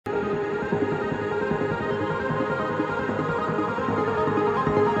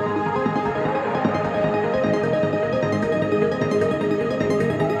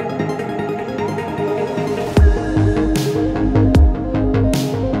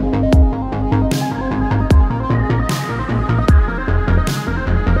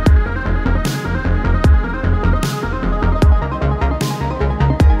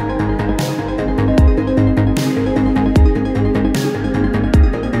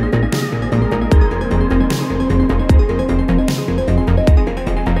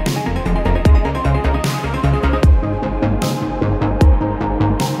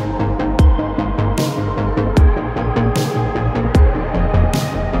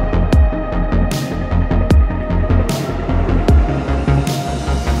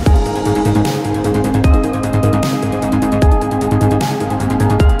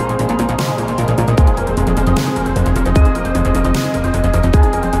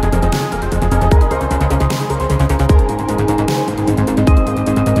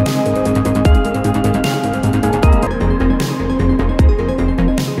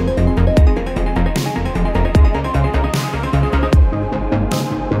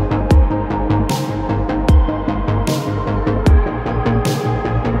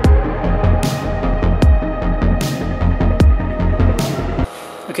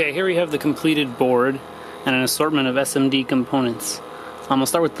completed board and an assortment of SMD components. I'll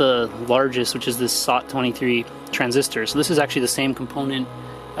start with the largest, which is this SOT23 transistor. So this is actually the same component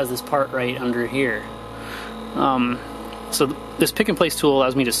as this part right under here. So this pick and place tool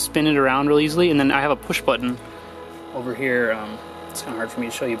allows me to spin it around real easily, and then I have a push button over here. It's kind of hard for me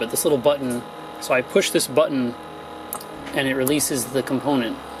to show you, but this little button, so I push this button and it releases the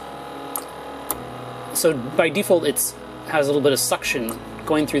component. So by default it has a little bit of suction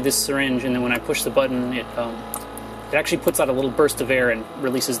going through this syringe, and then when I push the button it actually puts out a little burst of air and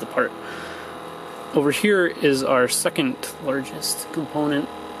releases the part. Over here is our second largest component.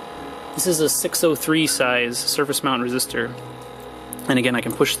 This is a 603 size surface mount resistor, and again I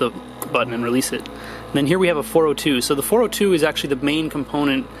can push the button and release it. And then here we have a 402. So the 402 is actually the main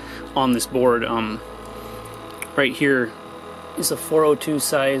component on this board. Right here is a 402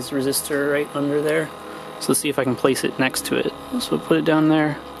 size resistor right under there. So let's see if I can place it next to it. So put it down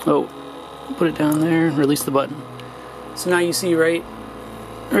there. Oh, put it down there and release the button. So now you see right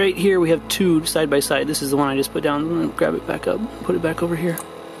here we have two side by side. This is the one I just put down. I'm going to grab it back up, put it back over here.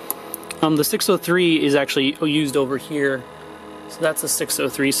 The 603 is actually used over here. So that's a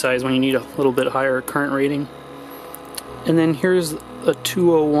 603 size when you need a little bit higher current rating. And then here's a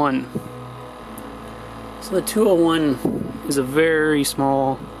 201. So the 201 is a very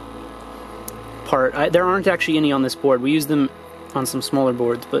small part. There aren't actually any on this board. We use them on some smaller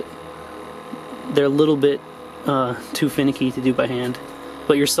boards, but they're a little bit too finicky to do by hand.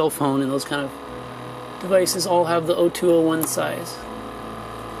 But your cell phone and those kind of devices all have the 0201 size.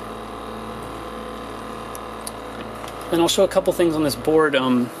 And I'll show a couple things on this board.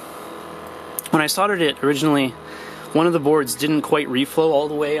 When I soldered it originally, one of the boards didn't quite reflow all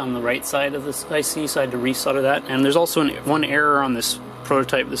the way on the right side of this IC, so I had to resolder that. And there's also one error on this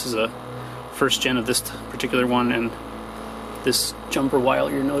prototype. This is a first gen of this particular one, and this jumper wire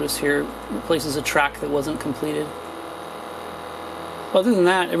you'll notice here replaces a track that wasn't completed. Other than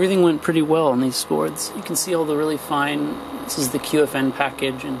that, everything went pretty well on these boards. You can see all the really fine, this is the QFN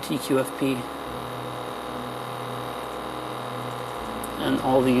package and TQFP. And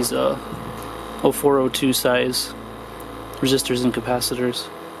all these 0402 size resistors and capacitors.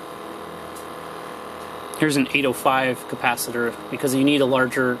 Here's an 805 capacitor because you need a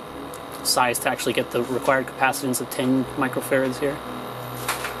larger size to actually get the required capacitance of 10 microfarads here.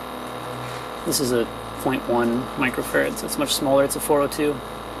 This is a 0.1 microfarad, so it's much smaller. It's a 402.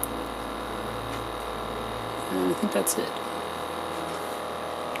 And I think that's it.